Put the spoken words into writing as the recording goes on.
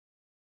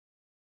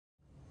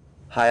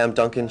Hi, I'm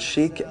Duncan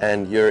Sheik,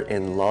 and you're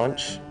in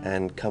Launch,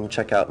 and come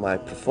check out my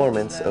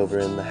performance over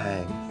in The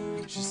Hang.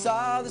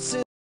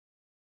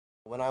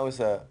 When I was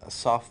a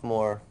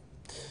sophomore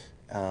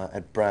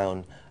at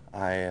Brown,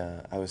 I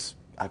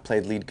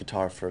played lead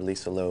guitar for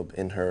Lisa Loeb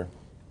in her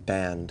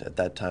band at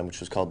that time, which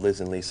was called Liz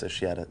and Lisa.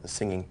 She had a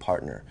singing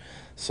partner.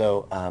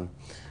 So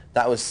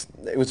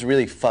it was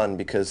really fun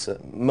because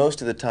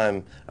most of the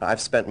time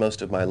I've spent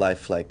most of my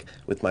life like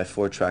with my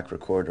 4-track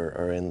recorder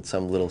or in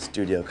some little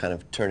studio kind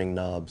of turning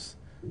knobs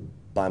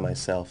by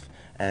myself,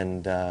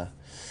 and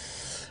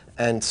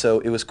so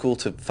it was cool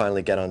to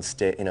finally get on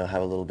stage,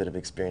 have a little bit of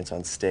experience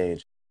on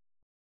stage.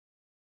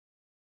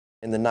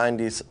 In the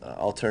 90s,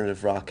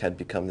 alternative rock had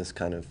become this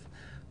kind of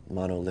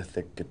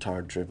monolithic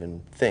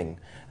guitar-driven thing,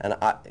 and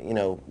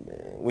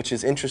which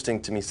is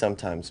interesting to me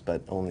sometimes,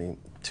 but only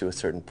to a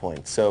certain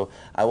point. So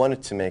I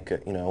wanted to make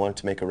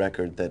a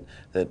record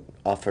that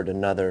offered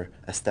another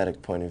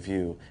aesthetic point of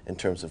view in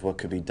terms of what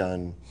could be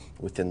done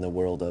within the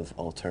world of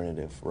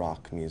alternative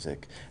rock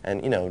music,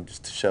 and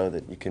just to show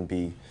that you can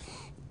be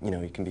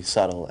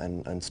subtle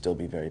and still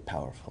be very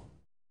powerful.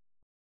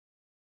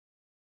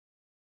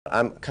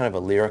 I'm kind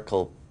of a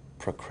lyrical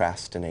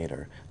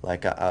procrastinator.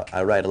 Like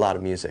I write a lot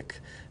of music,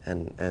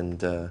 and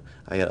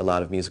I get a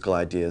lot of musical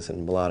ideas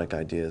and melodic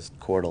ideas,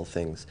 chordal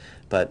things.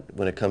 But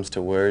when it comes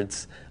to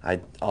words, I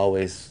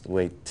always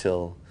wait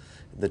till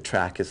the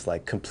track is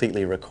like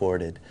completely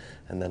recorded,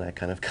 and then I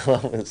kind of come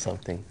up with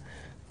something,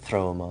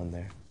 throw them on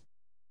there.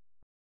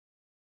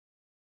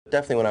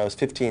 Definitely when I was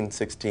 15,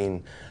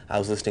 16, I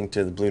was listening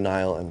to the Blue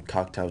Nile and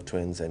Cocteau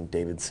Twins and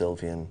David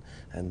Sylvian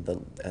and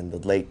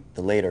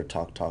the later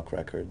Talk Talk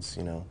records.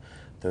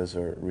 Those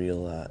are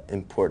real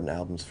important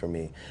albums for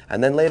me.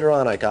 And then later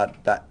on, I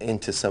got back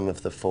into some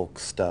of the folk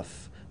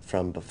stuff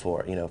from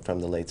before,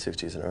 from the late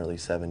 60s and early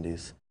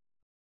 70s.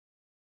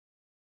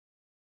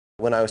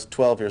 When I was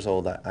 12 years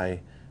old, I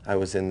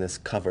was in this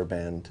cover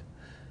band,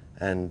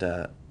 and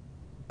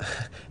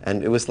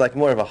and it was like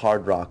more of a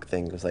hard rock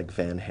thing. It was like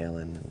Van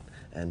Halen,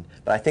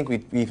 but I think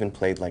we even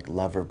played like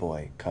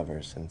Loverboy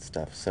covers and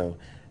stuff. So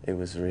it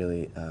was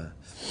really,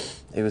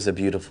 it was a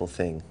beautiful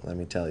thing, let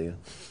me tell you.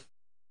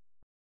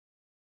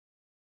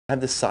 I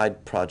have this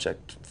side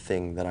project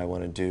thing that I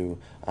want to do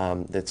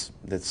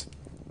that's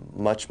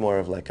much more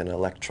of like an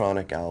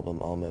electronic album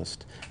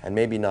almost, and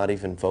maybe not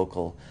even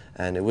vocal,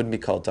 and it wouldn't be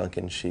called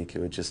Duncan Sheik. It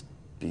would just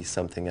be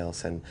something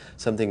else, and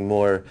something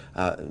more,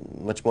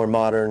 much more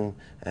modern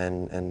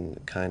and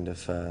kind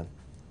of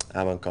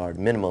avant-garde,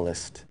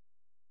 minimalist.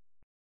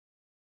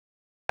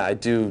 I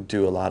do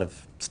a lot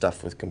of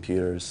stuff with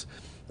computers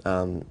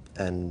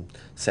and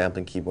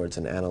sampling keyboards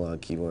and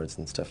analog keyboards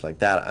and stuff like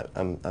that.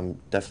 I'm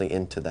definitely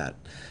into that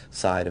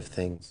side of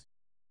things.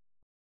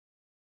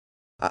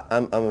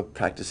 I'm a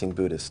practicing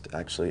Buddhist,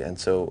 actually, and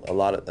so a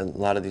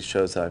lot of these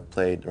shows that I've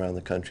played around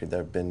the country, there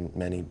have been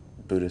many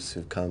Buddhists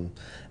who've come,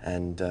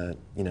 and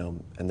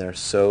and they're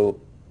so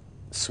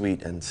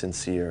sweet and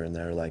sincere, and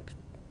they're like,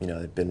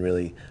 they've been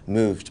really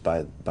moved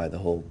by the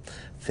whole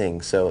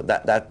thing. So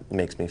that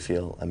makes me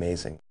feel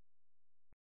amazing.